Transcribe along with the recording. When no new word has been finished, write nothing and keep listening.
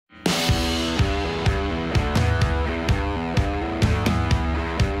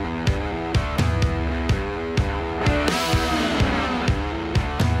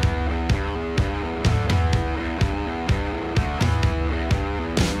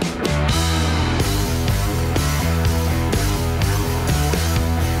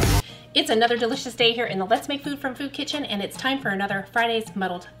It's another delicious day here in the Let's Make Food from Food Kitchen, and it's time for another Fridays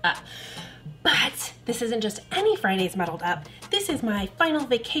Muddled Up. But this isn't just any Fridays Muddled Up. This is my final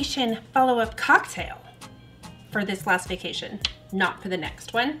vacation follow-up cocktail for this last vacation, not for the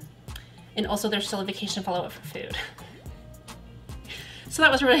next one. And also there's still a vacation follow-up for food. So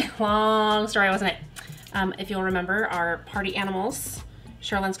that was a really long story, wasn't it? If you'll remember, our party animals,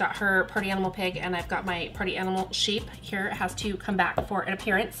 Sherilyn's got her party animal pig and I've got my party animal sheep. Here it has to come back for an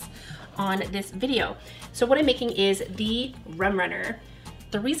appearance on this video. So what I'm making is the Rum Runner.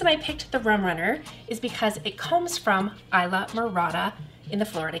 The reason I picked the Rum Runner is because it comes from Isla Morada in the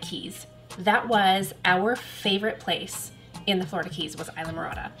Florida Keys. That was our favorite place in the Florida Keys, was Isla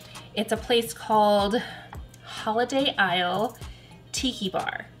Morada. It's a place called Holiday Isle Tiki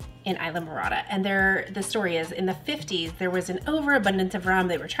Bar in Isla Morada. And the story is, in the 50s, there was an overabundance of rum.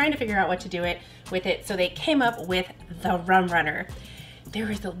 They were trying to figure out what to do with it, so they came up with the Rum Runner. There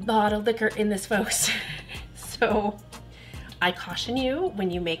is a lot of liquor in this, folks. So I caution you,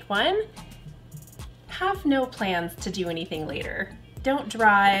 when you make one, have no plans to do anything later. Don't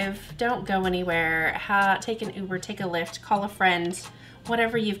drive, don't go anywhere, take an Uber, take a Lyft, call a friend,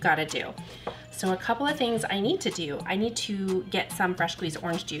 whatever you've got to do. So a couple of things I need to do. I need to get some fresh squeezed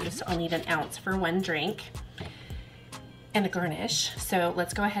orange juice. I'll need 1 ounce for 1 drink and a garnish. So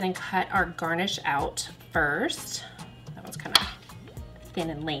let's go ahead and cut our garnish out first. That was kind of thin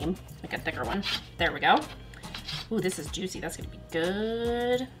and lame, like a thicker one. There we go. Ooh, this is juicy. That's gonna be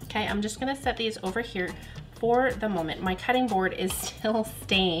good. Okay, I'm just gonna set these over here for the moment. My cutting board is still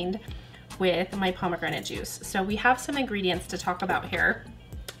stained with my pomegranate juice. So we have some ingredients to talk about here.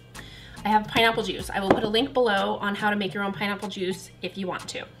 I have pineapple juice. I will put a link below on how to make your own pineapple juice if you want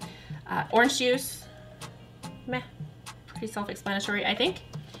to. Orange juice, meh, pretty self-explanatory, I think.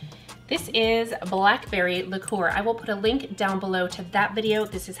 This is blackberry liqueur. I will put a link down below to that video.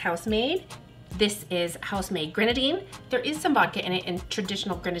 This is house-made. This is house-made grenadine. There is some vodka in it, and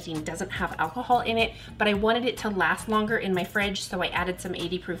traditional grenadine doesn't have alcohol in it, but I wanted it to last longer in my fridge, so I added some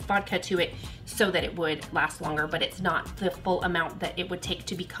 80 proof vodka to it so that it would last longer, but it's not the full amount that it would take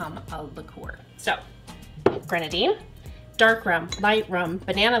to become a liqueur. So, grenadine, dark rum, light rum,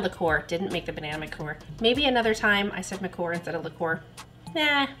 banana liqueur. Didn't make the banana liqueur. Maybe another time I said liqueur instead of liqueur.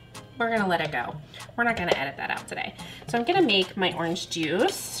 Nah, we're gonna let it go. We're not gonna edit that out today. So I'm gonna make my orange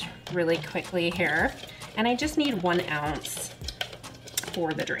juice really quickly here. And I just need 1 ounce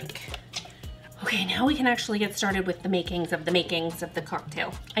for the drink. Okay, now we can actually get started with the makings of the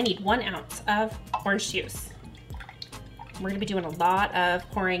cocktail. I need 1 ounce of orange juice. We're gonna be doing a lot of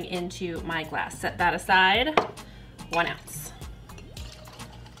pouring into my glass. Set that aside. 1 ounce.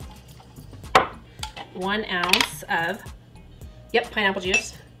 1 ounce of pineapple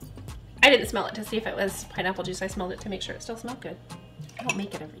juice. I didn't smell it to see if it was pineapple juice. I smelled it to make sure it still smelled good. I don't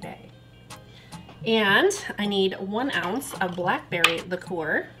make it every day. And I need 1 ounce of blackberry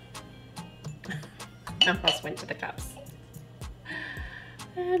liqueur. I almost went to the cups.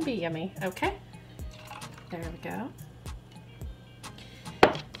 That'd be yummy. Okay, there we go.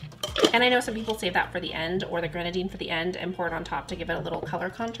 And I know some people save that for the end, or the grenadine for the end, and pour it on top to give it a little color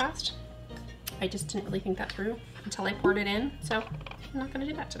contrast. I just didn't really think that through until I poured it in, so I'm not gonna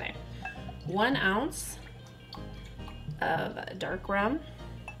do that today. 1 ounce of dark rum.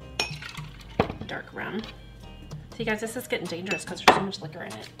 Dark rum. See guys, this is getting dangerous because there's so much liquor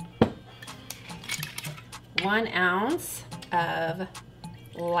in it. 1 ounce of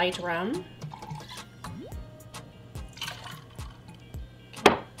light rum.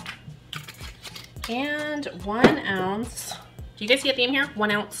 And 1 ounce. Do you guys see a theme here?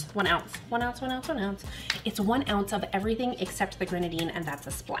 1 ounce, 1 ounce, 1 ounce, 1 ounce, 1 ounce. It's 1 ounce of everything except the grenadine, and that's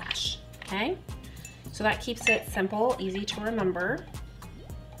a splash, okay? So that keeps it simple, easy to remember.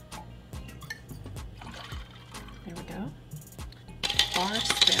 There we go. Bar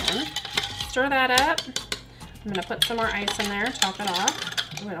spoon. Stir that up. I'm gonna put some more ice in there, top it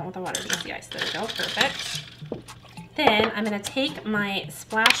off. Oh, I don't want the water, just the ice. There we go, perfect. Then I'm gonna take my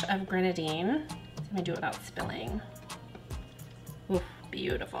splash of grenadine. I'm gonna do it without spilling. Ooh,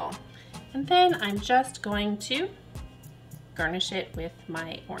 beautiful. And then I'm just going to garnish it with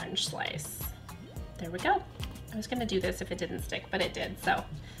my orange slice. There we go. I was gonna do this if it didn't stick, but it did. So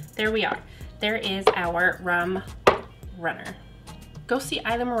there we are. There is our Rum Runner. Go see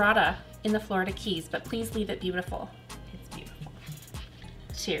Isla Morada in the Florida Keys, but please leave it beautiful. It's beautiful.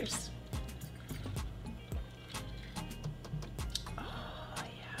 Cheers. Oh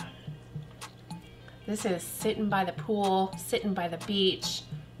yeah. This is sitting by the pool, sitting by the beach,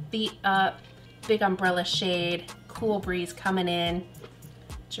 feet up, big umbrella shade, cool breeze coming in.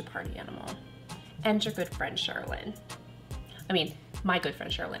 It's your party animal. And your good friend, Sherilyn. I mean, my good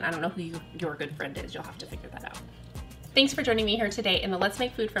friend Sherilyn. I don't know who your good friend is. You'll have to figure that out. Thanks for joining me here today in the Let's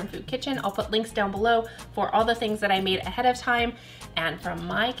Make Food from Food Kitchen. I'll put links down below for all the things that I made ahead of time. And from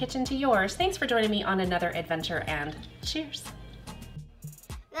my kitchen to yours, thanks for joining me on another adventure, and cheers.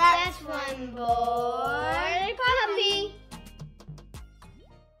 That's one boy puppy.